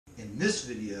this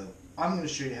video, I'm going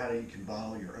to show you how you can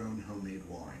bottle your own homemade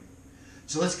wine.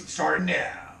 So let's get started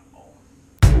now.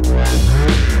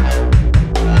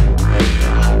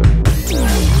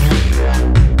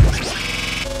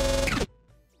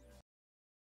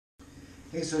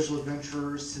 Hey social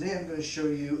adventurers, today I'm going to show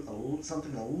you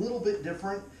something a little bit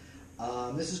different.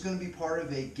 This is going to be part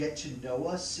of a Get to Know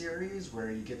Us series where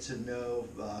you get to know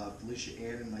Felicia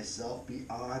Ann and myself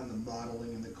beyond the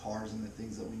modeling and the cars and the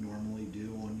things that we normally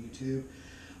do on YouTube.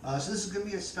 So this is going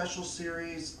to be a special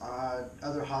series on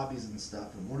other hobbies and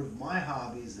stuff, and one of my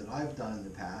hobbies that I've done in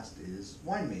the past is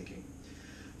winemaking.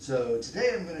 So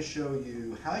today I'm going to show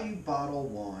you how you bottle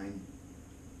wine,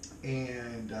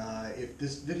 and if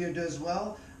this video does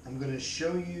well, I'm going to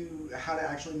show you how to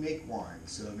actually make wine.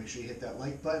 So make sure you hit that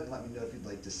like button and let me know if you'd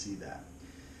like to see that.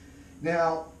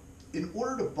 Now, in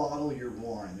order to bottle your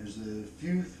wine, there's a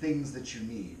few things that you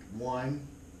need. One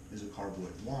is a carboy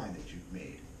of wine that you've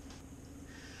made.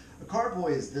 A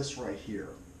carboy is this right here.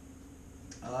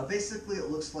 Basically,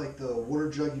 it looks like the water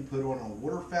jug you put on a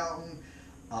water fountain.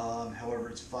 However,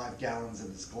 it's 5 gallons and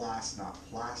it's glass, not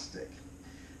plastic.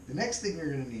 The next thing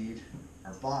you're going to need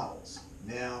are bottles.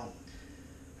 Now,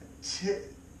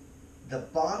 the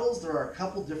bottles, there are a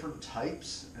couple different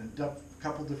types and a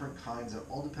couple different kinds. It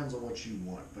all depends on what you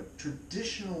want. But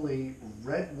traditionally,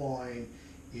 red wine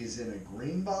is in a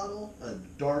green bottle, a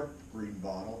dark green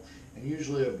bottle, and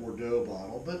usually a Bordeaux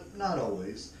bottle, but not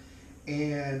always.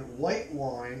 And white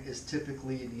wine is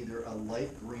typically in either a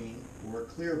light green or a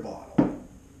clear bottle.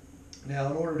 Now,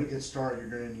 in order to get started,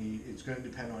 you're going to need, it's going to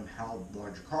depend on how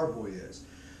large your carboy is.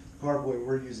 The carboy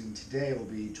we're using today will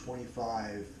be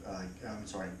 5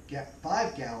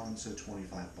 gallons, so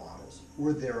 25 bottles,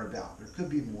 or thereabout. There could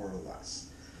be more or less.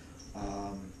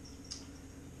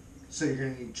 So you're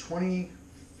going to need 20,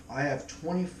 I have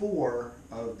 24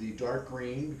 of the dark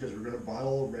green because we're going to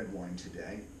bottle a red wine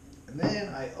today. And then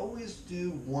I always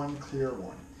do one clear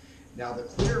one. Now the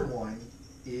clear one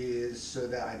is so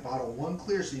that I bottle one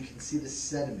clear so you can see the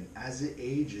sediment. As it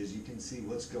ages, you can see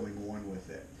what's going on with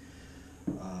it.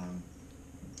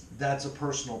 That's a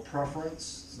personal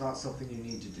preference. It's not something you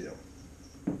need to do.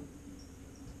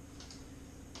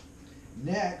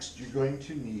 Next, you're going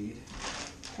to need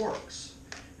corks.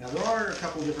 Now there are a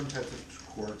couple different types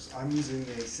of corks. I'm using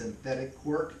a synthetic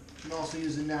cork. You can also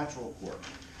use a natural cork.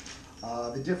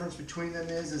 The difference between them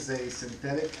is a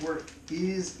synthetic cork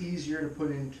is easier to put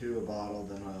into a bottle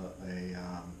than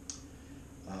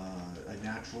a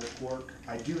natural cork.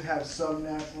 I do have some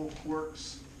natural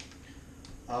corks.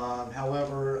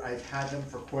 However, I've had them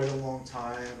for quite a long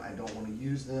time. I don't want to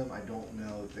use them. I don't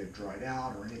know if they've dried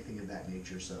out or anything of that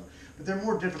nature. But they're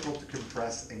more difficult to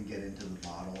compress and get into the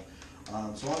bottle.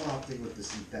 So I'm opting with the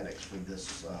synthetics for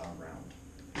this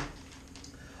round.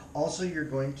 Also, you're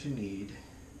going to need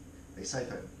a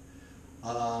siphon.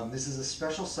 This is a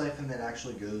special siphon that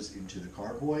actually goes into the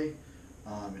carboy.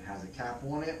 It has a cap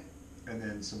on it and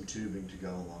then some tubing to go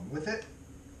along with it.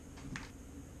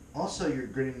 Also, you're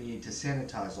going to need to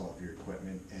sanitize all of your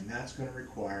equipment, and that's going to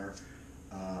require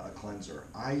a cleanser.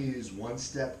 I use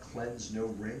one-step cleanse, no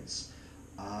rinse.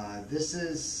 This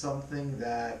is something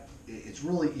that it's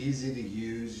really easy to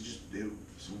use.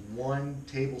 It's 1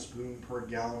 tablespoon per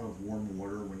gallon of warm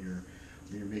water when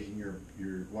you're making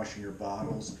you're washing your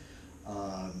bottles,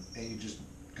 and you just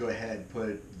go ahead and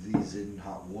put these in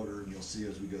hot water, and you'll see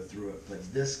as we go through it.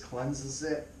 But this cleanses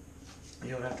it.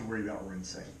 You don't have to worry about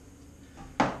rinsing.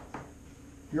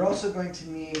 You're also going to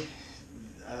need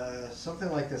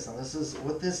something like this. Now,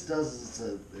 what this does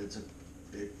is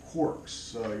it corks.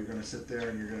 So you're going to sit there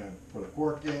and you're going to put a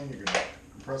cork in. You're going to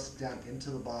compress it down into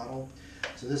the bottle.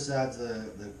 So this adds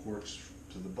the corks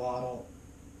to the bottle.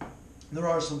 There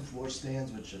are some floor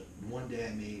stands, which one day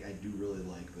I do really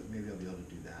like, but maybe I'll be able to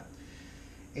do that.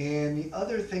 And the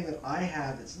other thing that I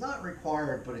have, it's not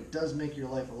required, but it does make your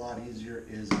life a lot easier,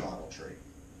 is a bottle tray.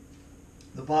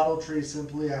 The bottle tray,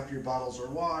 simply after your bottles are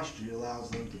washed, it allows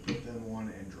them to put them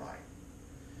on and dry.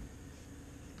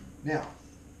 Now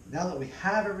that we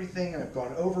have everything and I've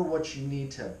gone over what you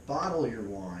need to bottle your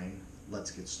wine,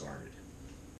 let's get started.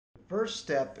 The first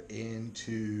step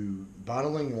into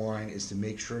bottling wine is to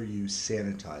make sure you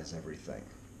sanitize everything.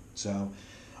 So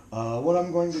what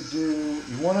I'm going to do,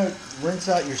 you want to rinse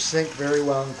out your sink very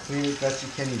well and clean it best you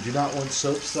can. You do not want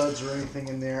soap suds or anything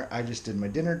in there. I just did my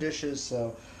dinner dishes,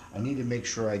 so I need to make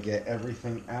sure I get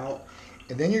everything out.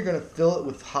 And then you're going to fill it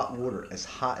with hot water, as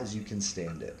hot as you can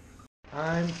stand it.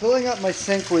 I'm filling up my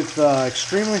sink with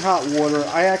extremely hot water.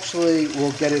 I actually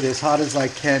will get it as hot as I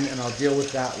can, and I'll deal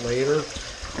with that later.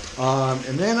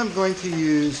 And then I'm going to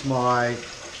use my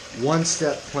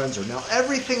one-step cleanser. Now,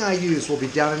 everything I use will be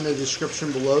down in the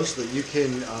description below so that you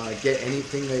can get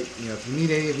anything that, if you need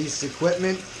any of these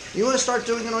equipment, you want to start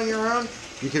doing it on your own,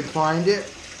 you can find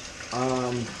it.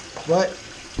 But,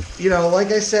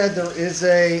 like I said, there is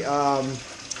it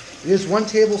is 1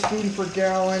 tablespoon per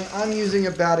gallon. I'm using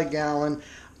about a gallon.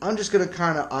 I'm just going to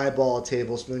kind of eyeball a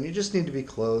tablespoon. You just need to be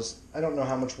close. I don't know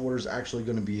how much water is actually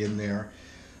going to be in there,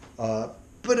 but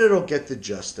it'll get the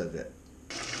gist of it.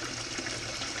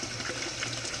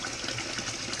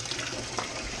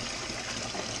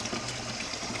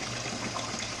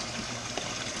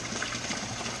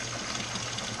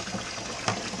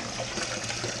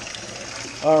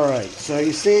 Alright, so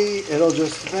you see it'll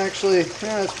just actually,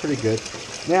 that's pretty good.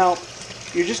 Now,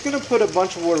 you're just going to put a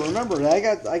bunch of water. Remember, I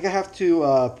have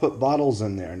to put bottles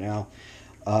in there now.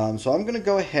 So I'm going to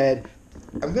go ahead.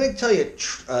 I'm going to tell you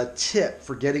a tip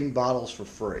for getting bottles for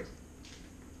free.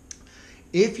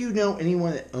 If you know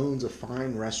anyone that owns a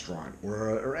fine restaurant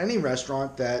or any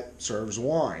restaurant that serves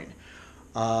wine,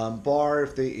 bar,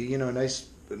 if they, a nice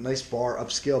bar,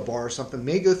 upscale bar or something,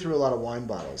 may go through a lot of wine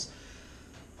bottles.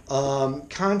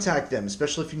 Contact them,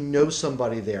 especially if you know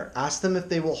somebody there. Ask them if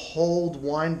they will hold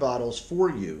wine bottles for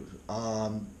you.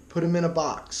 Put them in a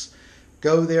box.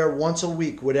 Go there once a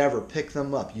week, whatever. Pick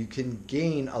them up. You can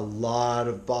gain a lot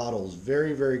of bottles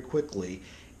very, very quickly,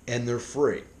 and they're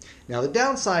free. Now, the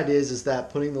downside is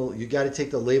that you got to take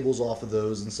the labels off of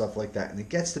those and stuff like that, and it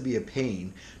gets to be a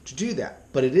pain to do that.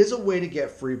 But it is a way to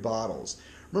get free bottles.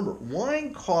 Remember,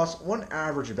 wine costs on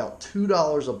average about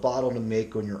 $2 a bottle to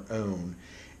make on your own.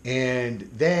 And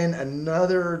then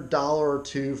another $1 or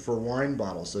 $2 for wine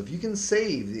bottles. So if you can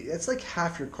save, it's like a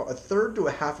third to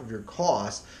a half of your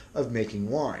cost of making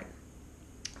wine.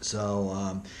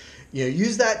 So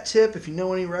use that tip if you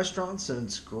know any restaurants, and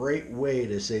it's a great way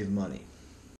to save money.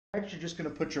 Next, you're just going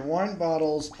to put your wine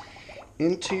bottles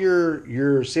into your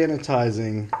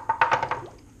sanitizing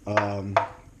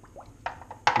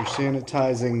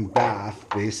bath,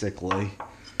 basically.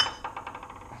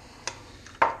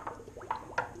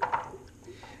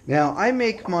 Now, I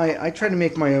try to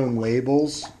make my own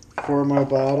labels for my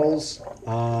bottles.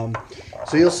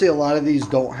 So you'll see a lot of these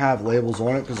don't have labels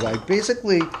on it because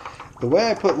the way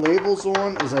I put labels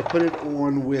on is I put it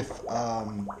on with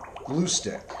glue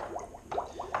stick.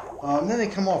 Then they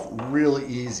come off really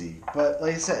easy. But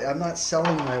like I said, I'm not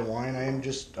selling my wine.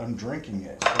 I'm drinking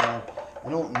it. So I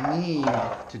don't need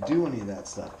to do any of that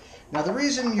stuff. Now, the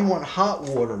reason you want hot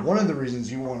water, one of the reasons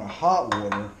you want a hot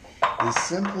water is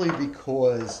simply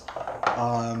because,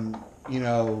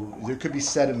 there could be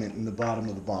sediment in the bottom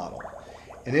of the bottle.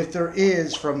 And if there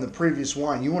is from the previous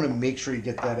wine, you want to make sure you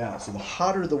get that out. So the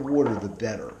hotter the water, the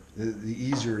better, the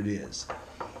easier it is.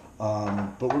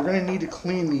 But we're going to need to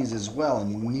clean these as well,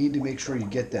 and you need to make sure you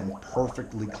get them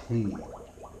perfectly clean.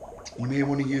 You may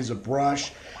want to use a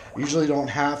brush. I usually don't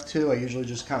have to. I usually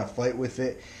just kind of fight with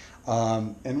it.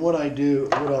 And what I'll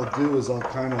do is I'll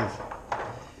kind of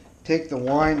take the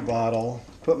wine bottle,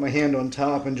 put my hand on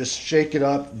top, and just shake it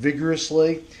up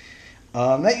vigorously.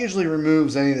 That usually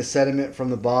removes any of the sediment from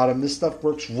the bottom. This stuff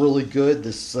works really good,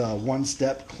 this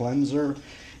one-step cleanser.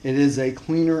 It is a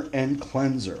cleaner and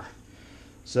cleanser.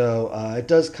 So it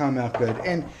does come out good.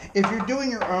 And if you're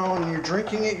doing your own and you're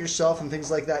drinking it yourself and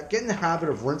things like that, get in the habit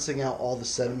of rinsing out all the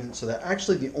sediment so that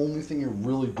actually the only thing you're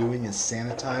really doing is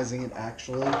sanitizing it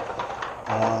actually.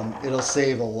 It'll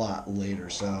save a lot later.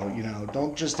 So,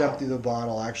 don't just empty the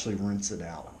bottle, actually rinse it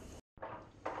out.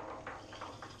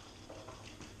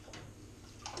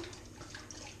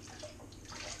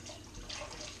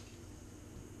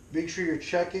 Make sure you're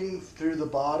checking through the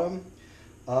bottom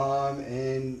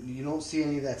and you don't see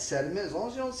any of that sediment. As long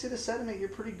as you don't see the sediment, you're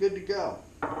pretty good to go.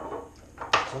 So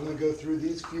I'm going to go through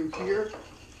these few here.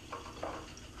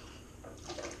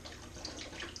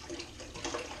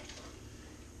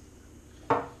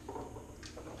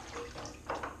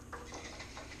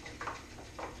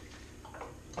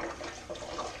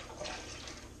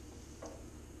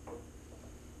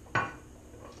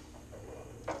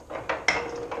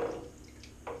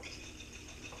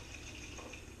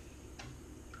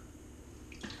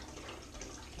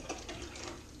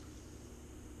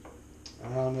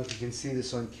 I don't know if you can see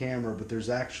this on camera, but there's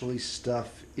actually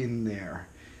stuff in there.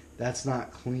 That's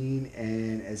not clean,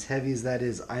 and as heavy as that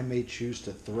is, I may choose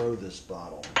to throw this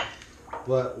bottle.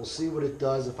 But we'll see what it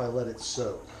does if I let it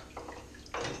soak.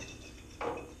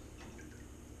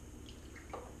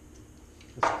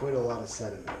 That's quite a lot of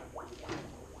sediment.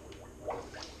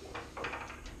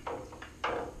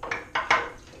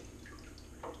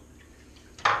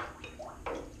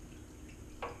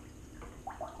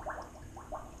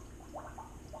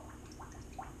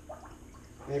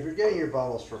 And if you're you're getting your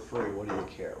bottles for free, what do you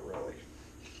care, really?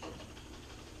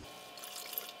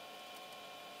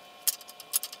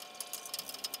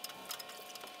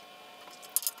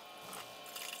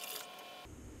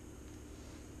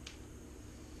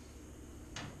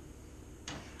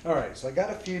 Alright, so I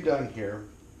got a few done here.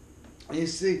 You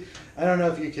see, I don't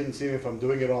know if you can see me if I'm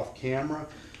doing it off camera,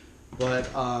 but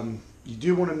you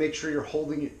do want to make sure you're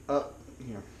holding it up,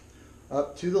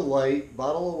 up to the light,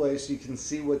 bottle away, so you can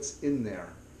see what's in there.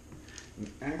 And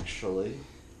actually,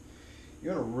 you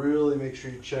want to really make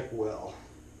sure you check well,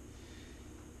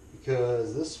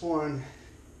 because this one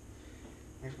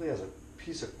actually has a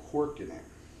piece of cork in it.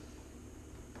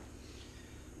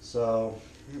 So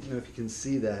I don't know if you can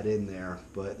see that in there,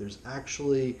 but there's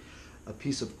actually a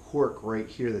piece of cork right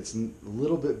here that's a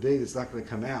little bit big that's not going to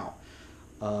come out.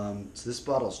 So this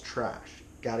bottle's trash.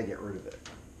 Got to get rid of it.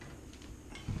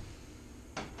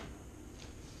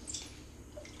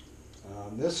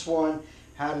 This one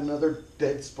had another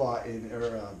dead spot in,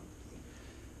 or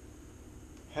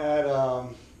had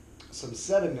some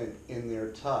sediment in there,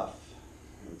 tough.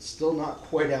 It's still not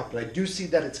quite out, but I do see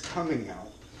that it's coming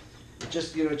out. It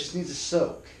just, it just needs a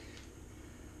soak.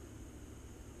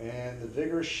 And the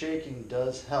vigorous shaking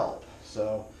does help.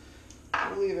 So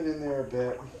we'll leave it in there a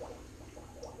bit.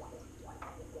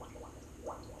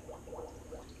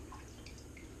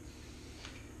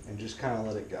 And just kind of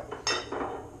let it go.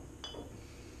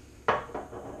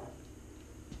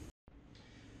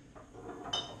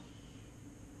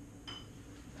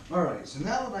 Alright, so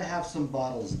now that I have some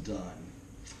bottles done,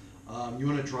 you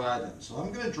want to dry them. So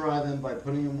I'm going to dry them by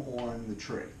putting them on the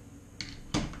tray,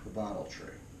 the bottle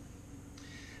tray.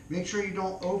 Make sure you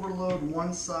don't overload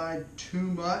one side too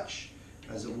much,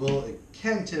 as it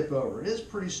can tip over. It is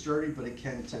pretty sturdy, but it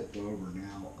can tip over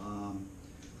now.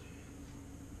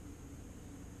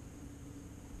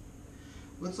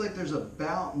 Looks like there's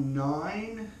about 9,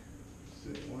 1,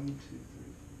 2,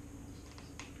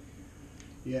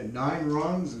 3, 9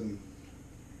 rungs and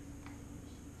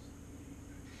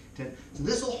 10. So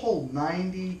this will hold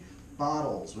 90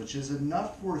 bottles, which is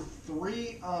enough for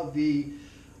 3 of the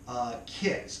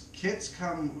kits. Kits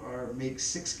come or make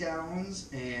 6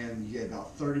 gallons, and you get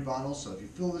about 30 bottles. So if you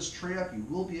fill this tray up, you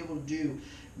will be able to do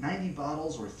 90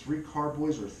 bottles, or 3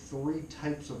 carboys, or 3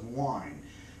 types of wine.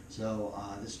 So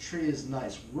this tree is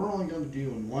nice. We're only going to be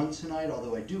doing 1 tonight,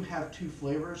 although I do have 2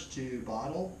 flavors to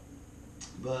bottle.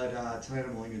 But tonight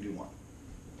I'm only going to do 1.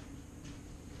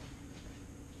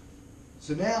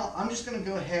 So now I'm just going to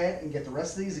go ahead and get the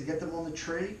rest of these and get them on the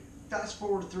tree. Fast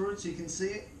forward through it so you can see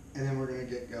it, and then we're going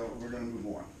to get going. We're going to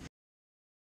move on.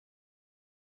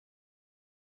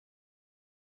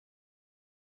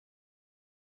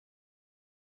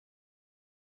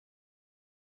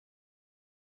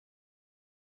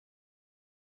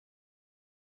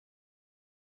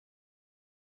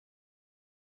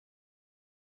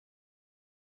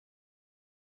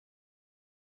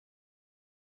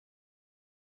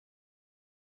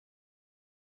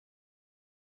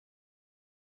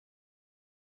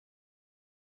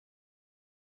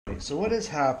 So what has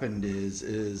happened is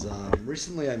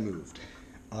recently I moved.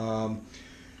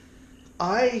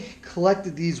 I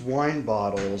collected these wine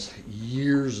bottles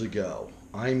years ago.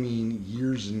 I mean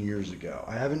years and years ago.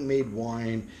 I haven't made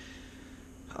wine.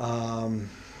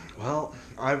 Well,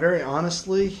 I very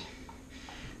honestly,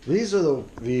 these are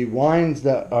the wines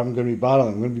that I'm going to be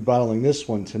bottling. I'm going to be bottling this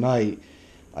one tonight,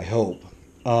 I hope.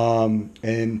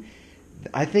 And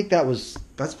I think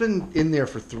that's been in there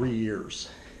for 3 years.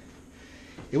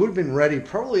 It would have been ready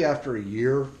probably after a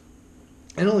year.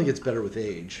 It only gets better with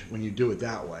age when you do it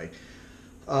that way.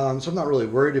 So I'm not really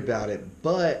worried about it.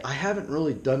 But I haven't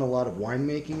really done a lot of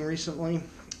winemaking recently.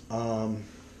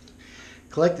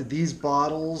 Collected these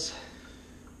bottles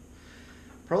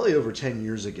probably over 10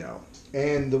 years ago.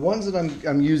 And the ones that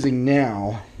I'm using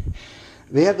now,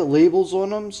 they have the labels on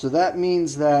them. So that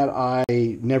means that I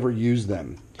never use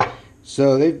them.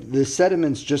 So the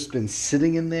sediment's just been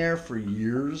sitting in there for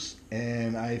years,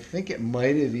 and I think it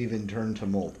might have even turned to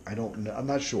mold. I don't know. I'm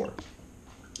not sure.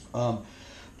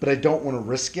 But I don't want to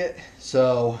risk it.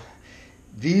 So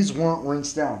these weren't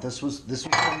rinsed out. This was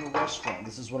from the restaurant.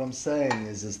 This is what I'm saying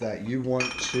is that you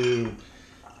want to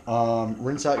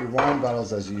rinse out your wine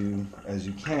bottles as you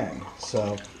can.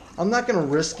 So I'm not going to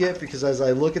risk it, because as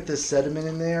I look at this sediment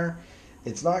in there,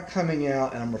 it's not coming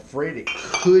out, and I'm afraid it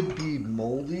could be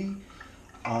moldy.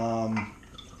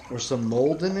 Or some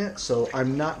mold in it, so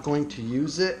I'm not going to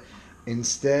use it.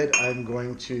 Instead, I'm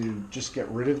going to just get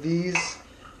rid of these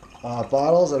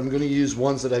bottles. I'm going to use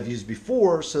ones that I've used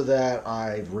before, so that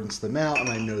I've rinsed them out and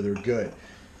I know they're good.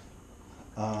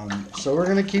 So we're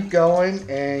going to keep going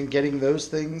and getting those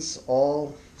things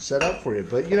all set up for you.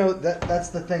 But you know, that's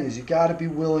the thing, is you got to be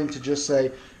willing to just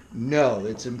say, no,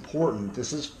 it's important.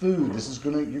 This is food. This is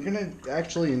you're gonna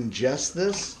actually ingest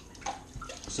this.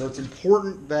 So it's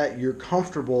important that you're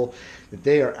comfortable that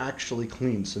they are actually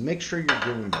clean. So make sure you're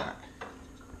doing that.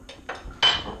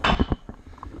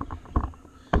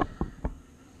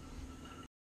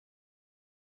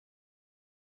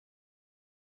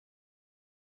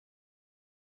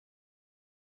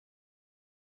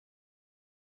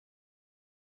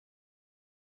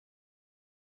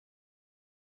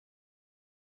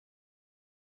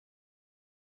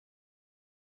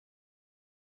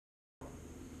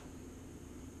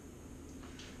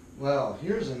 Well,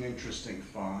 here's an interesting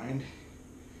find.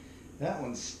 That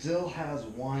one still has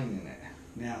wine in it.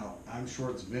 Now, I'm sure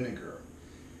it's vinegar.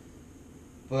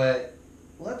 But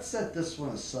let's set this one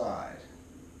aside,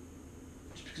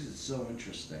 just because it's so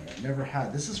interesting. I've never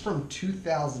had. This is from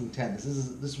 2010.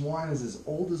 This wine is as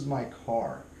old as my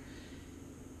car,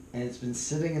 and it's been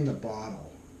sitting in the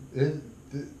bottle. We're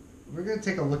going to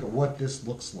take a look at what this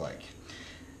looks like.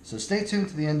 So stay tuned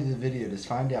to the end of the video to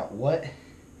find out what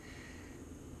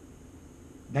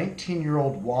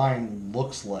 19-year-old wine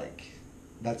looks like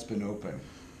that's been open.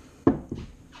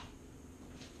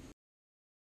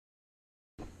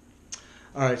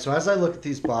 Alright, so as I look at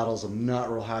these bottles, I'm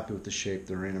not real happy with the shape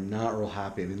they're in. I'm not real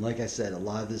happy. I mean, like I said, a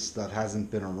lot of this stuff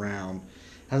hasn't been around,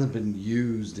 hasn't been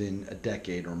used in a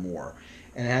decade or more.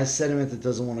 And it has sediment that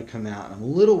doesn't want to come out. And I'm a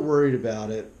little worried about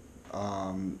it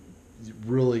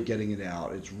really getting it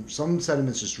out. Some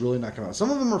sediment's just really not coming out. Some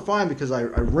of them are fine because I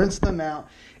rinsed them out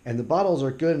and the bottles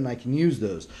are good and I can use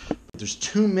those. But there's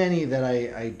too many that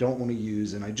I don't want to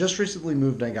use, and I just recently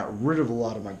moved and I got rid of a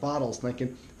lot of my bottles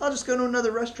thinking I'll just go to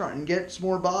another restaurant and get some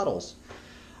more bottles.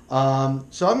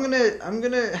 So I'm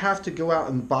gonna have to go out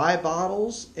and buy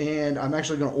bottles, and I'm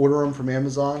actually gonna order them from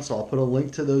Amazon, so I'll put a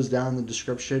link to those down in the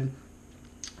description.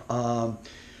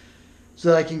 So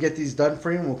that I can get these done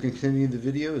for you, and we'll continue the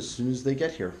video as soon as they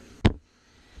get here.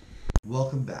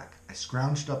 Welcome back. I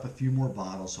scrounged up a few more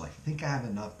bottles, so I think I have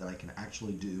enough that I can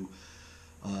actually do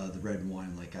the red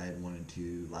wine like I had wanted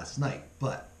to last night.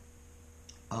 But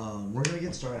we're going to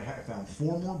get started. I found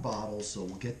 4 more bottles, so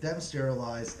we'll get them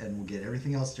sterilized, and we'll get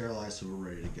everything else sterilized so we're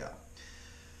ready to go.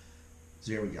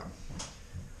 So here we go.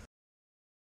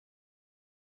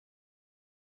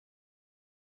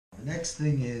 The next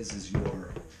thing is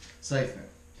your siphon.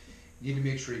 You need to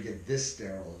make sure you get this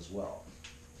sterile as well.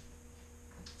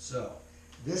 So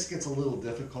this gets a little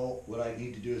difficult. What I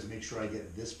need to do is make sure I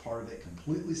get this part of it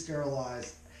completely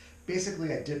sterilized.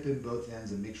 Basically, I dip in both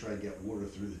ends and make sure I get water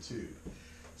through the tube.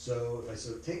 So if I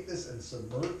take this and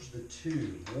submerge the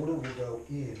tube, water will go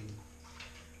in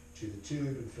to the tube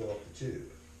and fill up the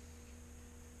tube.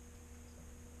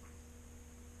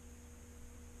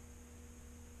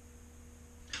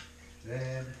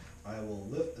 Then I will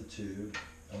lift the tube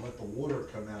and let the water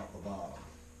come out the bottom.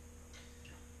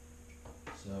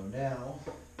 So now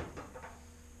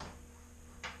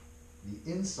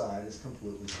the inside is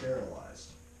completely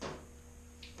sterilized.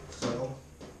 So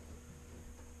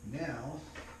now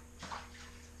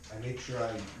I make sure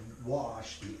I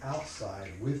wash the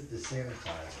outside with the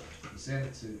sanitizer, the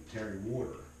sanitary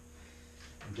water,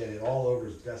 and get it all over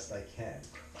as best I can.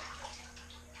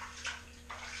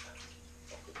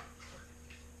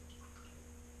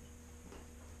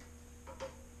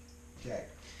 Okay,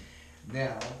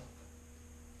 now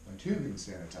my tubing's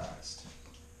sanitized.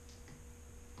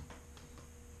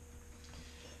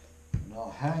 And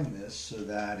I'll hang this so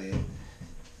that it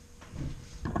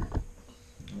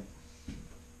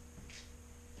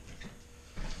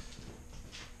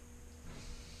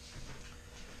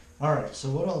Alright, so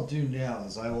what I'll do now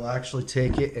is I will actually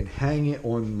take it and hang it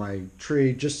on my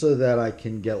tree just so that I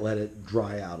can let it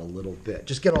dry out a little bit.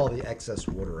 Just get all the excess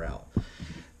water out.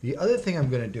 The other thing I'm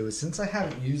going to do is, since I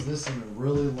haven't used this in a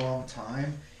really long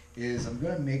time, is I'm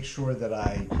going to make sure that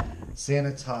I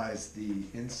sanitize the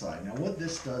inside. Now what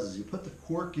this does is you put the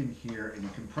cork in here and you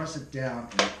compress it down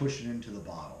and you push it into the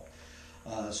bottle.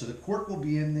 So the cork will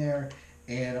be in there,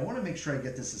 and I want to make sure I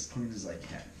get this as clean as I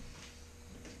can.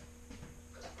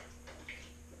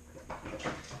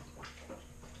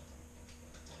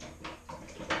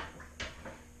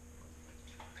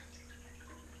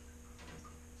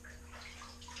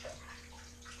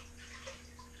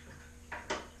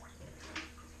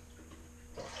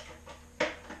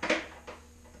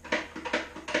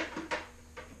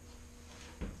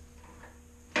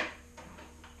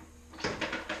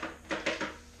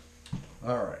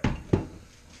 All right.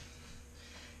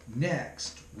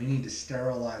 Next, we need to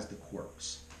sterilize the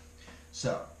corks.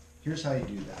 So, here's how you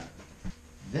do that.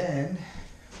 Then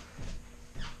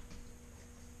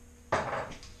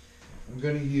I'm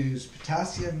going to use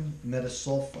potassium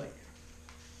metasulfite.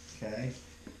 Okay.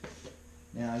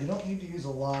 Now you don't need to use a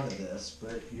lot of this,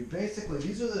 but you basically,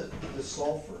 these are the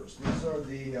sulfurs. These are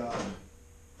the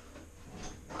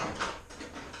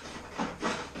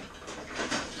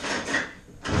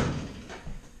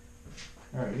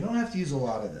all right, you don't have to use a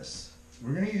lot of this.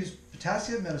 We're going to use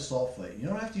potassium metasulfite. You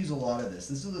don't have to use a lot of this.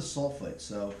 This is the sulfite.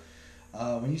 So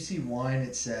when you see wine,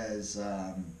 it says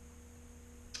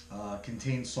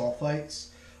contains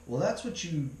sulfites. Well, that's what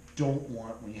you don't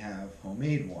want when you have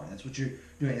homemade wine. That's what you're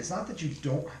doing. It's not that you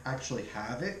don't actually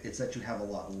have it, it's that you have a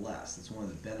lot less. That's one of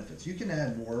the benefits. You can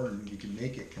add more and you can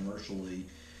make it commercially,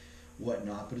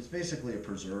 whatnot, but it's basically a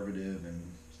preservative and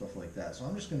stuff like that. So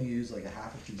I'm just going to use like a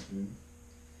half a teaspoon.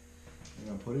 I'm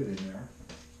going to put it in there.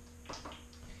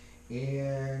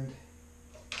 And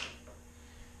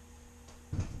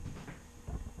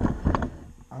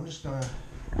I'm just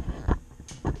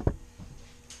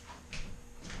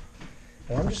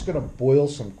going to boil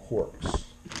some corks.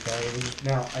 Okay?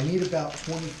 Now, I need about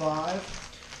 25,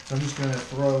 so I'm just going to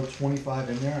throw 25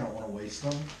 in there. I don't want to waste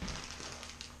them.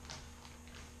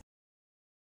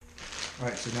 All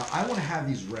right, so now I want to have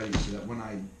these ready so that when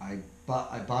I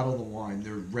bottle the wine,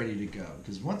 they're ready to go.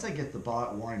 Because once I get the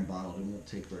wine bottled, it won't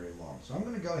take very long. So I'm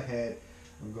going to go ahead.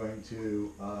 I'm going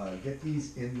to get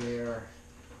these in there.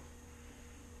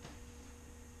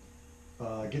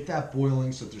 Get that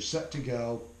boiling so that they're set to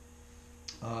go.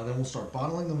 Then we'll start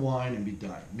bottling the wine and be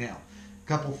done. Now, a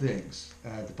couple things.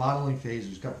 At the bottling phase,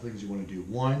 there's a couple things you want to do.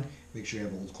 One, make sure you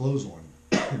have old clothes on.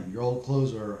 Your old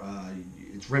clothes are,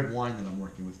 it's red wine that I'm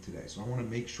working with today, so I want to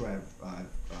make sure I have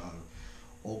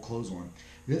old clothes on.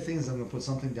 The other thing is I'm going to put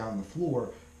something down the floor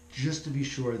just to be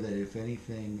sure that if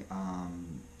anything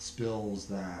spills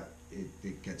that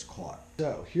it gets caught.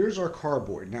 So here's our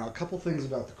carboy. Now, a couple things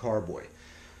about the carboy.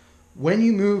 When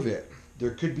you move it,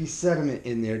 there could be sediment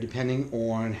in there depending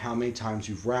on how many times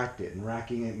you've racked it. And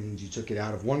racking it means you took it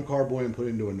out of one carboy and put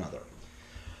it into another.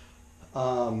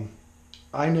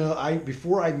 I know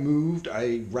before I moved,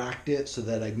 I racked it so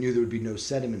that I knew there would be no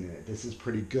sediment in it. This is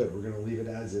pretty good. We're going to leave it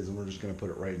as is and we're just going to put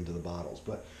it right into the bottles.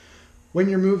 But when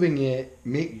you're moving it,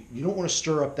 you don't want to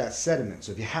stir up that sediment.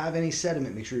 So if you have any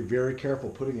sediment, make sure you're very careful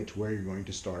putting it to where you're going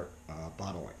to start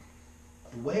bottling.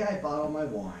 The way I bottle my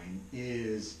wine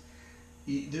is,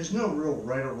 there's no real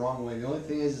right or wrong way. The only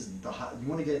thing is you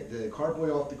want to get the carboy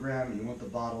off the ground and you want the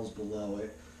bottles below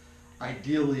it.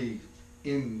 Ideally,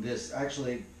 in this,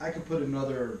 actually, I could put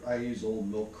another, I use old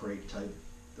milk crate type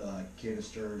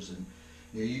canisters, and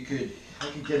I could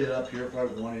get it up here if I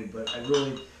wanted, but I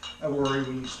worry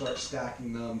when you start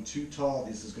stacking them too tall,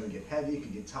 this is going to get heavy, it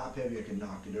could get top heavy, I could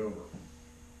knock it over.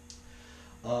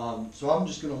 So I'm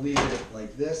just going to leave it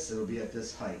like this, it'll be at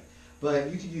this height. But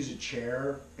you could use a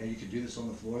chair, and you could do this on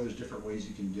the floor, there's different ways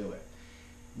you can do it.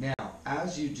 Now,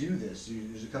 as you do this,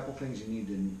 there's a couple things you need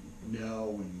to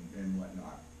know and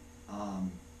whatnot.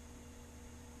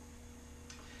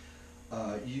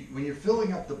 When you're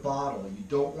filling up the bottle, you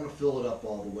don't want to fill it up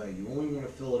all the way. You only want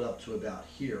to fill it up to about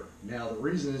here. Now, the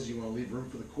reason is you want to leave room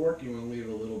for the cork, you want to leave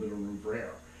a little bit of room for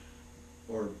air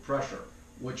or pressure.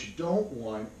 What you don't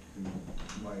want,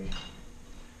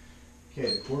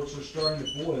 okay, the corks are starting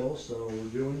to boil, so we're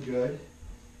doing good.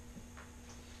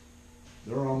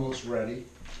 They're almost ready.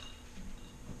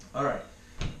 All right.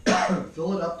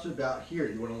 Fill it up to about here.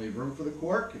 You want to leave room for the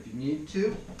cork if you need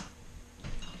to.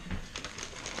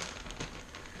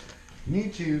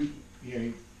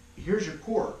 Here's your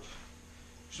cork.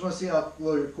 You just want to see how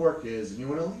low your cork is, and you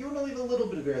want to leave a little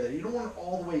bit of air there. You don't want it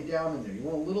all the way down in there. You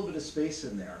want a little bit of space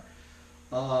in there,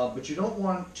 but you don't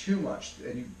want too much,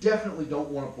 and you definitely don't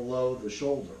want it below the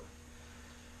shoulder.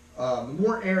 The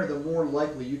more air, the more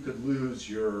likely you could lose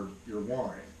your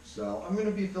wine. So I'm going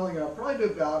to be filling it up probably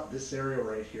to about this area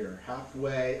right here,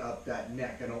 halfway up that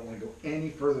neck. I don't want to go any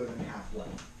further than halfway.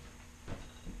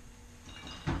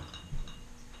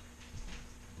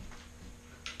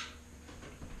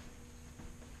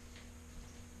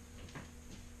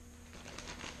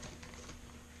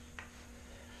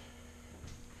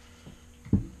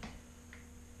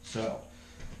 So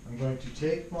I'm going to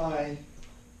take my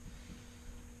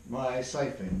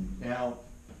siphon. Now,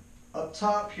 up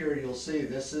top here, you'll see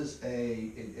this is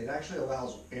it actually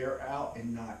allows air out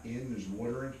and not in. There's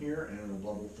water in here and it'll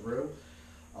bubble through.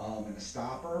 And a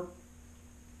stopper.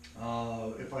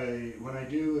 When I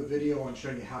do a video on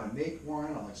showing you how to make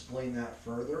wine, I'll explain that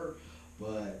further,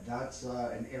 but that's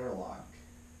an airlock.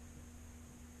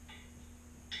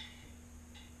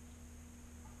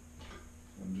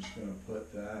 I'm just going to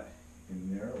put that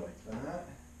in there like that.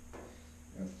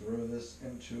 I'm going to throw this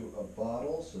into a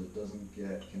bottle so it doesn't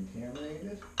get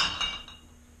contaminated.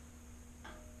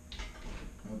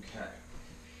 Okay,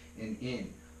 and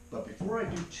in. But before I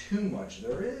do too much,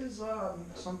 there is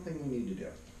something we need to do.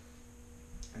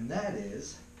 And that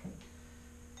is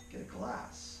get a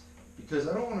glass. Because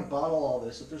I don't want to bottle all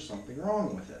this if there's something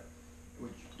wrong with it,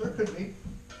 which there could be.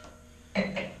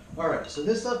 Alright, so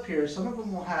this up here, some of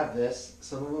them will have this,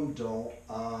 some of them don't.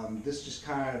 This just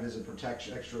kind of is a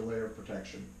protection, extra layer of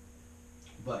protection.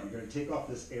 But you're going to take off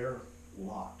this air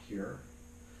lock here.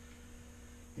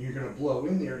 And you're going to blow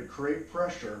in there to create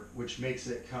pressure, which makes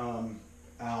it come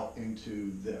out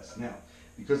into this. Now,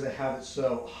 because I have it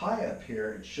so high up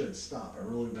here, it should stop. I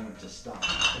really want it to stop.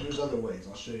 And there's other ways.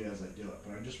 I'll show you as I do it.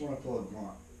 But I just want to fill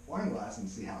a wine glass and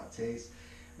see how it tastes.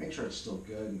 Make sure it's still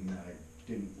good and that I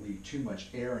didn't leave too much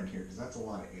air in here, because that's a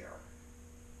lot of air.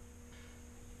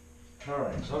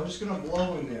 Alright, so I'm just going to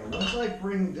blow in there. Once I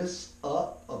bring this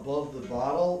up above the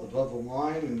bottle, above the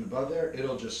wine and above there,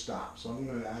 it'll just stop. So I'm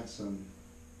going to add some.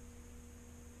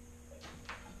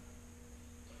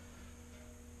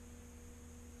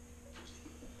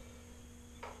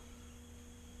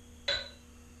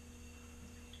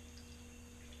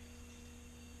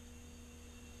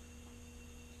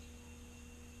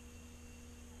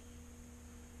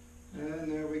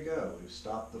 And there we go. We've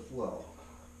stopped the flow.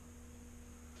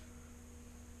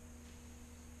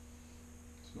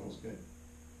 Smells good.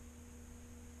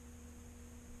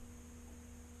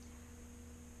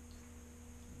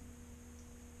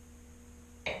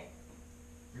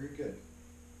 Very good.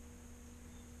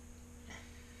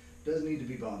 Doesn't need to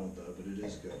be bottled though, but it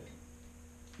is good.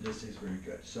 This is very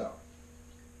good. So,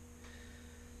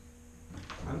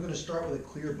 I'm going to start with a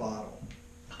clear bottle.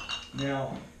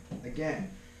 Now, again,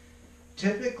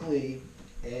 typically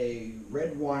a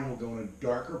red wine will go in a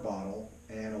darker bottle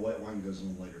and a white wine goes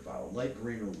in a lighter bottle, light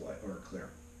green or white or clear.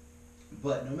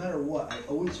 But no matter what, I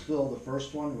always fill the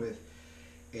first one with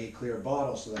a clear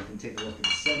bottle so that I can take a look at the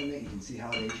sediment. You can see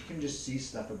how it is. You can just see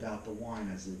stuff about the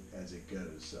wine as it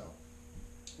goes. So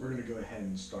we're going to go ahead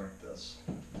and start this.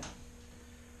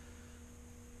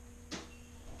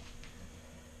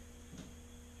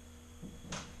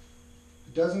 If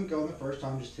it doesn't go the first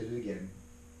time, just hit it again.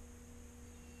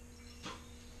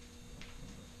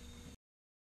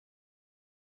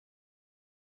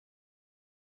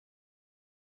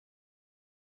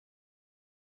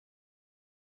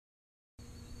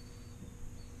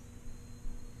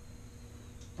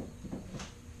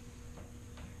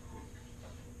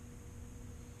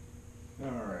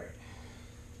 Alright,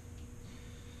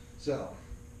 so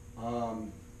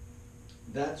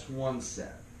that's one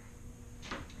set.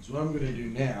 So what I'm going to do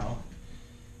now,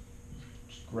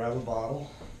 just grab a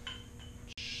bottle,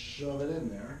 shove it in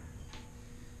there,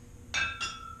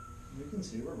 you can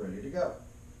see we're ready to go.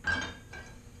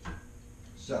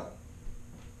 So,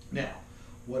 now,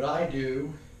 what I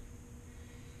do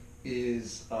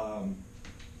is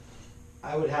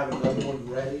I would have another one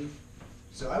ready.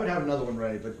 So I would have another one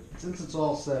ready, but since it's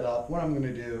all set up, what I'm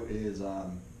going to do is,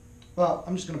 well,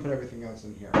 I'm just going to put everything else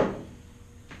in here.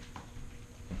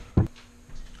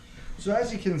 So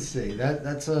as you can see,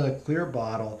 that's a clear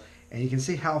bottle, and you can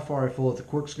see how far I fill it. The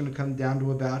cork's going to come down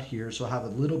to about here, so I'll have a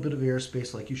little bit of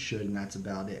airspace like you should, and that's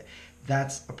about it.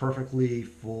 That's a perfectly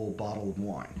full bottle of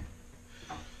wine.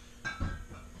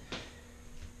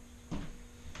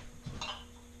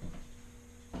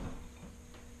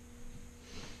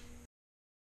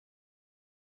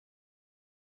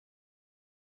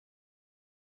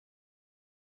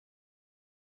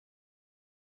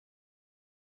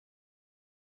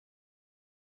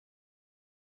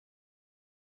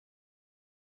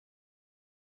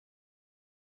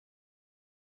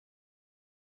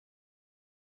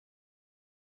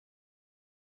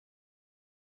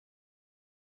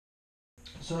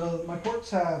 So my corks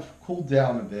have cooled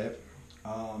down a bit,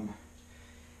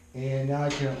 and now I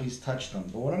can at least touch them.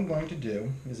 But what I'm going to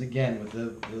do is, again, with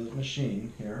the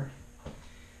machine here,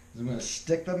 is I'm going to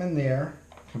stick them in there,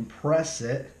 compress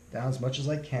it down as much as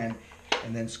I can,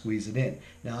 and then squeeze it in.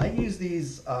 Now I use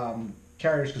these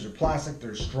carriers because they're plastic,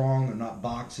 they're strong, they're not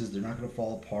boxes, they're not going to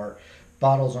fall apart.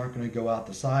 Bottles aren't going to go out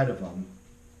the side of them.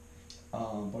 But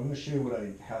I'm going to show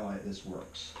you how this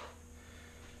works.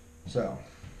 So,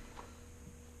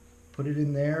 put it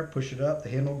in there, push it up, the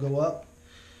handle will go up,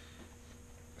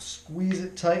 squeeze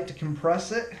it tight to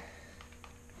compress it,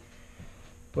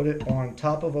 put it on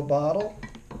top of a bottle,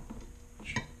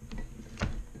 push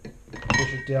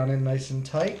it down in nice and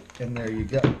tight, and there you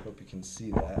go. Hope you can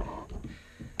see that.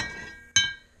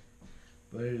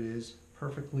 But it is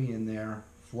perfectly in there,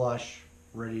 flush,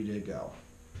 ready to go.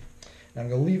 And I'm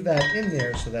going to leave that in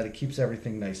there so that it keeps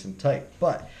everything nice and tight.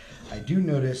 But I do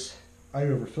notice I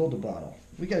overfilled the bottle.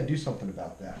 We got to do something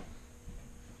about that.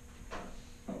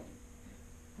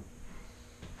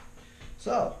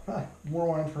 So, more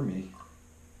wine for me.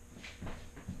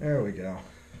 There we go.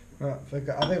 I think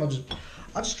I'll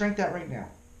just drink that right now.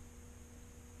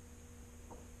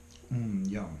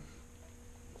 Yum.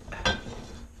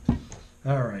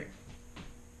 All right.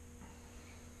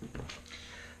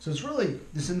 So it's really,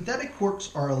 the synthetic corks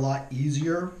are a lot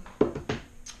easier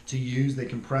to use. They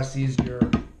compress easier.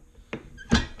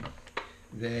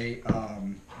 They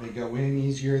go in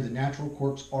easier. The natural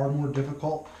corks are more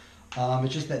difficult.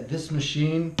 It's just that this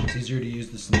machine, it's easier to use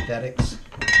the synthetics.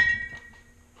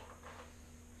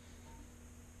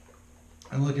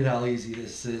 And look at how easy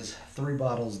this is. 3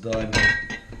 bottles done.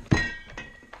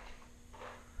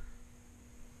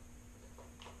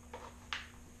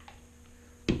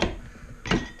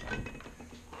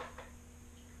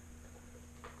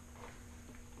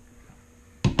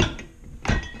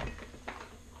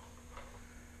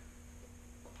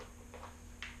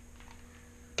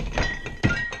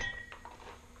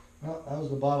 Well, that was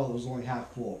the bottle that was only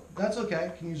half full. That's okay,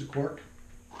 you can use a cork.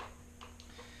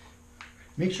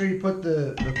 Make sure you put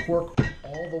the cork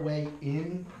all the way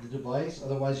in the device,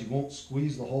 otherwise you won't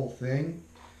squeeze the whole thing.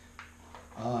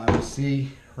 You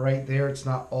see right there, it's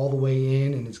not all the way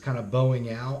in and it's kind of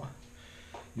bowing out.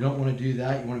 You don't want to do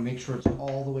that. You want to make sure it's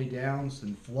all the way down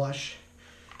and flush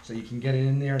so you can get it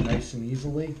in there nice and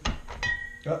easily.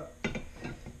 Oh.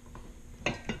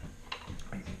 It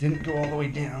didn't go all the way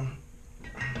down.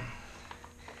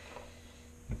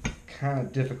 Kind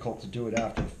of difficult to do it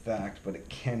after the fact, but it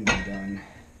can be done.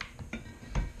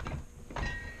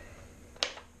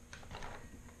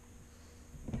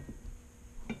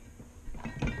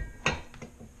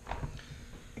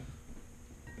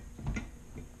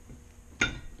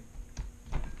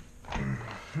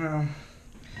 Well,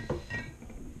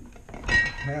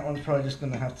 that one's probably just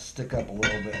going to have to stick up a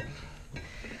little bit.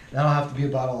 That'll have to be a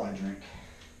bottle I drink.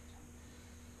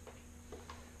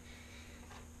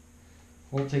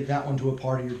 We'll take that one to a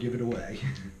party or give it away.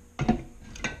 You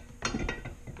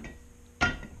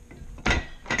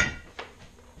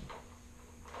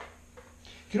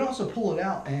can also pull it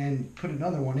out and put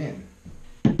another one in.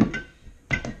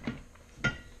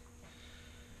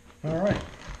 All right,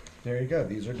 there you go.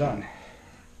 These are done.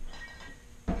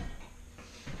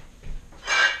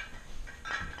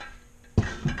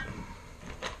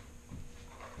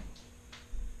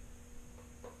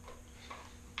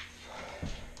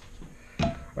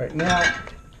 Right now,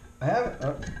 I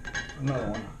haven't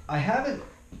another one. I haven't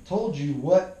told you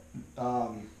what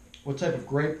type of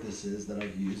grape this is that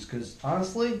I've used, because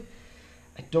honestly,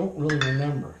 I don't really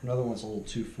remember. Another one's a little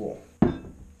too full.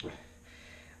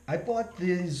 I bought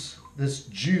this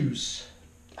juice,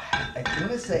 I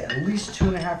want to say at least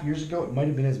 2.5 years ago. It might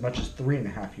have been as much as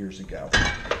 3.5 years ago,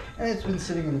 and it's been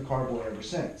sitting in the carboy ever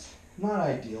since. Not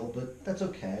ideal, but that's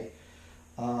okay.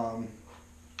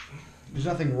 There's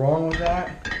nothing wrong with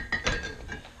that.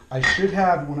 I should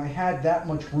have, when I had that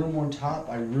much room on top,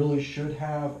 I really should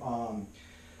have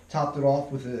topped it off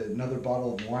with another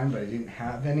bottle of wine, but I didn't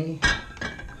have any.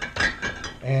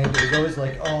 And it was always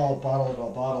like, oh, I'll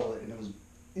bottle it. And it was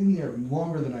in there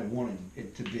longer than I wanted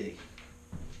it to be.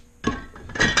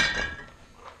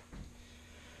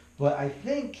 But I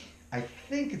think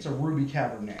it's a Ruby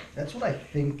Cabernet. That's what I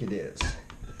think it is.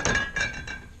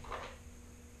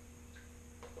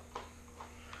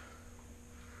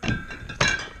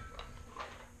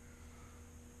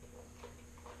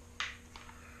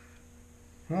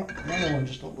 Well, another one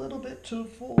just a little bit too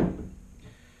full.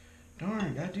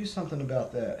 Darn, gotta do something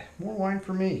about that. More wine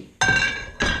for me.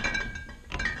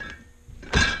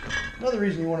 Another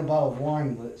reason you want a bottle of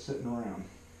wine sitting around.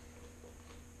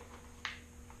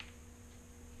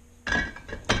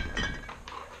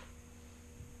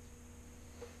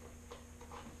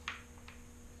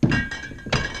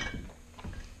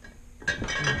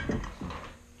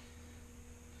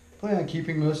 Plan on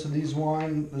keeping most of these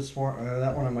wine. This one,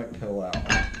 that one I might pill out.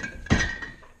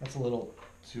 That's a little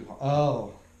too hot.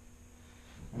 Oh,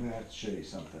 I'm gonna have to show you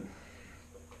something.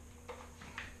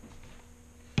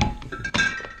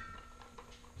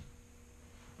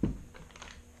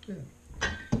 Yeah.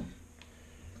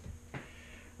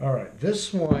 All right,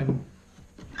 this one.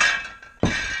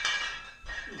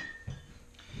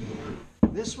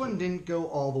 This one didn't go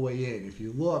all the way in. If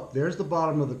you look, there's the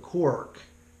bottom of the cork.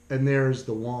 And there's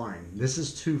the wine. This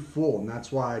is too full, and that's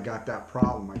why I got that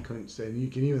problem. I couldn't say. And you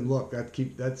can even look.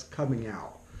 That's coming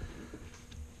out.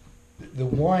 The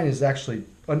wine is actually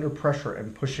under pressure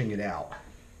and pushing it out.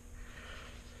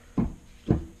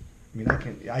 I mean,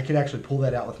 I can actually pull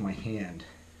that out with my hand.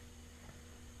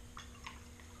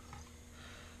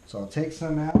 So I'll take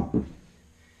some out.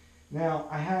 Now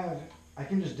I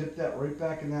can just dip that right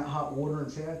back in that hot water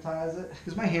and sanitize it,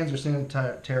 because my hands are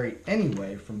sanitary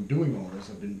anyway from doing all this.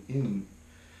 I've been in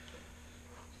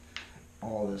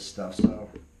all this stuff, so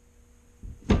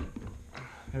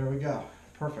there we go.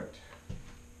 Perfect.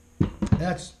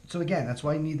 So again, that's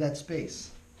why you need that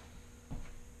space.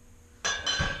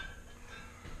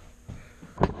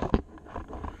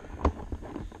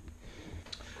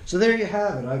 So there you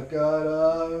have it. I've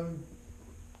got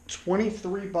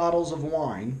 23 bottles of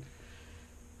wine.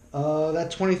 That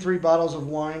 23 bottles of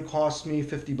wine cost me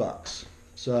 50 bucks.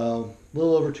 So a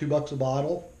little over $2 a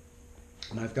bottle,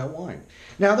 and I've got wine.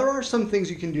 Now there are some things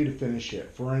you can do to finish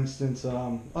it. For instance,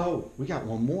 oh, we got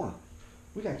one more.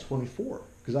 We got 24,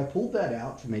 because I pulled that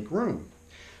out to make room.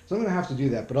 So I'm going to have to do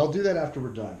that, but I'll do that after we're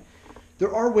done.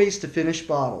 There are ways to finish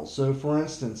bottles. So for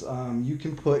instance, you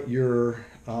can put your,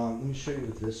 let me show you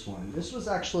with this one. This was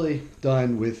actually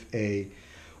done with a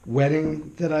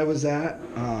wedding that I was at.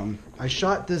 I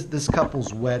shot this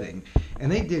couple's wedding,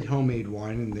 and they did homemade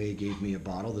wine, and they gave me a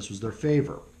bottle. This was their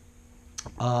favor.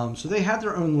 So they had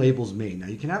their own labels made. Now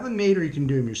you can have them made, or you can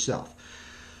do them yourself.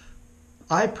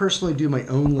 I personally do my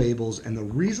own labels, and the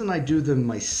reason I do them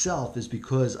myself is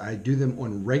because I do them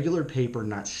on regular paper,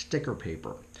 not sticker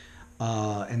paper.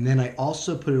 And then I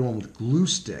also put it on with glue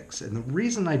sticks. And the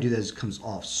reason I do that is it comes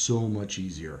off so much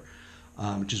easier.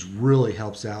 It just really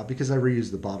helps out because I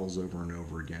reuse the bottles over and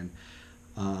over again.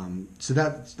 So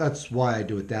that's why I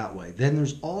do it that way. Then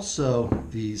there's also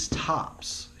these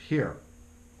tops here.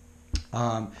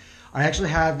 I actually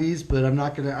have these, but I'm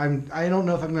not gonna. I don't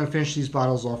know if I'm gonna finish these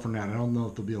bottles off or not. I don't know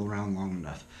if they'll be around long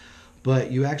enough.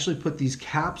 But you actually put these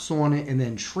caps on it and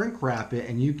then shrink wrap it,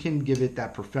 and you can give it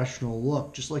that professional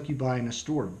look, just like you buy in a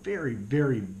store, very,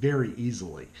 very, very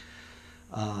easily.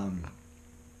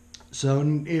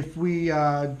 So if we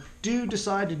do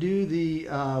decide to do the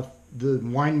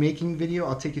winemaking video,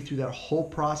 I'll take you through that whole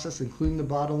process, including the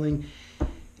bottling.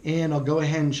 And I'll go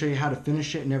ahead and show you how to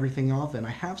finish it and everything off. And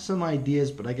I have some ideas,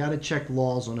 but I got to check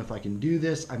laws on if I can do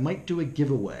this. I might do a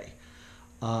giveaway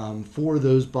for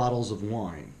those bottles of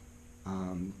wine.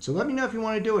 So let me know if you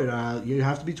want to do it. You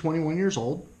have to be 21 years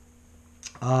old.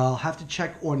 I'll have to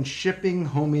check on shipping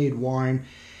homemade wine.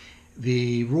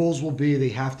 The rules will be they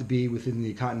have to be within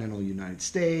the continental United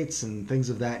States and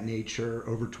things of that nature.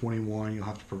 Over 21, you'll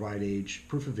have to provide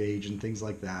proof of age and things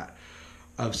like that.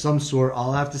 Of some sort.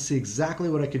 I'll have to see exactly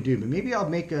what I can do, but maybe I'll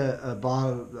make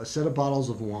a set of bottles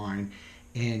of wine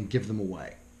and give them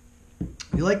away.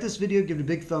 If you like this video, give it a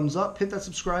big thumbs up, hit that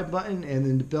subscribe button, and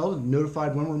then the bell to be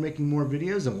notified when we're making more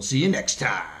videos, and we'll see you next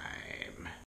time.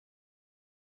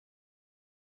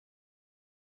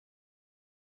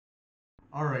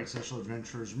 Alright, Social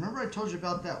Adventurers, remember I told you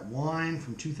about that wine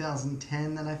from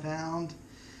 2010 that I found?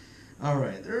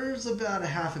 Alright, there's about a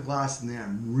half a glass in there.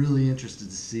 I'm really interested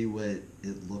to see what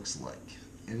it looks like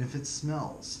and if it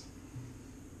smells.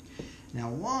 Now,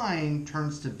 wine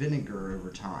turns to vinegar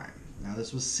over time. Now,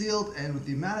 this was sealed, and with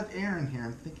the amount of air in here,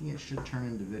 I'm thinking it should turn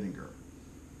into vinegar.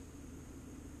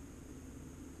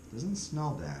 Doesn't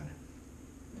smell bad.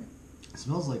 It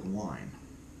smells like wine.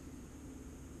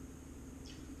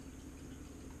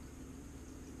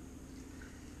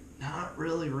 Not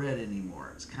really red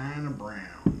anymore. It's kind of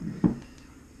brown.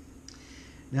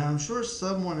 Now, I'm sure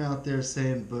someone out there is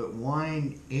saying, but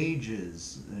wine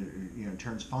ages,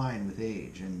 turns fine with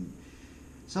age. And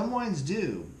some wines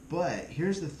do. But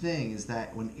here's the thing, is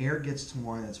that when air gets to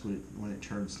wine, that's when it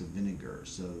turns to vinegar.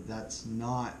 So that's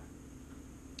not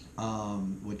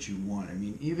what you want. I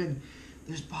mean, even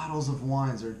there's bottles of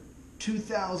wines that are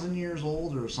 2,000 years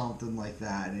old or something like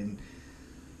that. And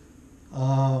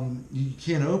you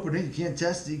can't open it, you can't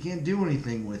test it, you can't do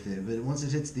anything with it. But once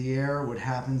it hits the air, what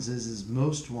happens is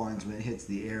most wines, when it hits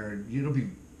the air, it'll be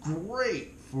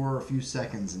great for a few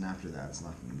seconds, and after that, it's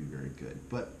not going to be very good.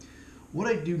 But what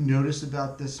I do notice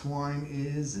about this wine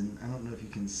is, and I don't know if you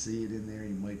can see it in there,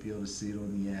 you might be able to see it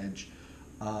on the edge,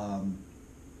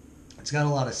 it's got a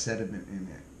lot of sediment in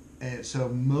it. And so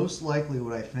most likely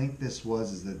what I think this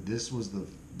was is that this was the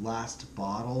last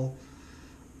bottle.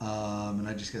 And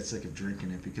I just got sick of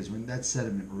drinking it, because when that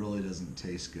sediment really doesn't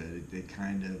taste good, it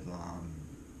kind of,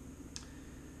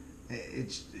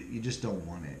 you just don't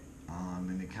want it.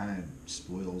 And it kind of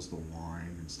spoils the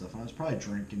wine and stuff. And I was probably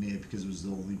drinking it because it was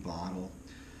the only bottle.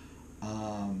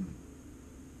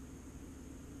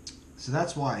 So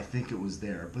that's why I think it was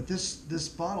there. But this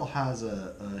bottle has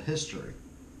a history.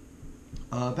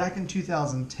 Back in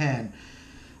 2010,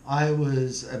 I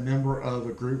was a member of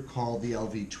a group called the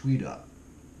LV Tweet Up.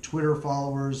 Twitter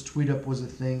followers. Tweetup was a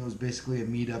thing. It was basically a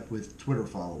meetup with Twitter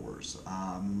followers.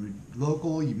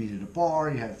 Local, you meet at a bar,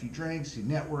 you have a few drinks, you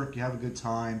network, you have a good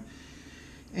time.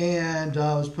 And it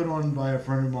was put on by a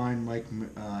friend of mine, Mike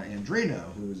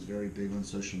Andrino, who is very big on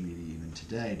social media even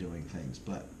today doing things.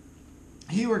 But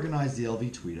he organized the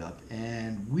LV Tweetup,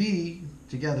 and we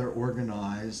together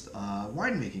organized a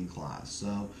winemaking class.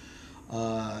 So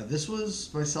this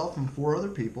was myself and 4 other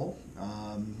people.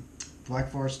 Black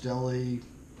Forest Deli,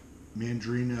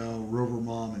 Mandrino, Rover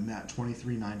Mom, and Matt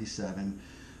 2397.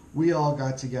 We all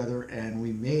got together and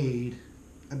we made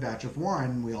a batch of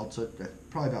wine. We all took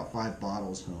probably about 5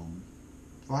 bottles home,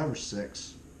 5 or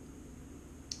 6.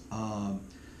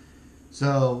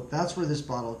 So that's where this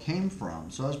bottle came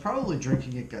from. So I was probably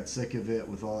drinking it, got sick of it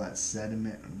with all that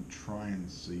sediment. I'm trying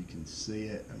so you can see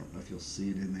it. I don't know if you'll see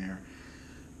it in there.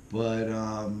 But,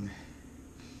 oh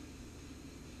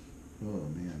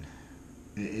man.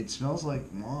 It smells like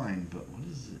wine, but what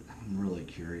is it? I'm really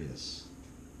curious.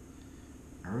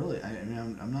 I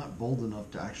mean, I'm not bold enough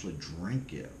to actually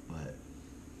drink it, but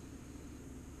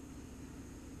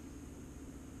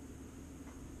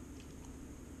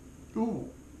ooh,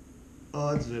 oh,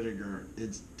 it's vinegar.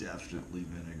 It's definitely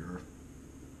vinegar.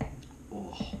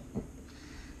 Oh,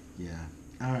 yeah.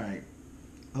 All right.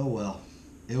 Oh well,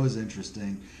 it was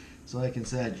interesting. So like I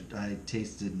said, I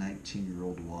tasted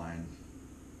 19-year-old wine.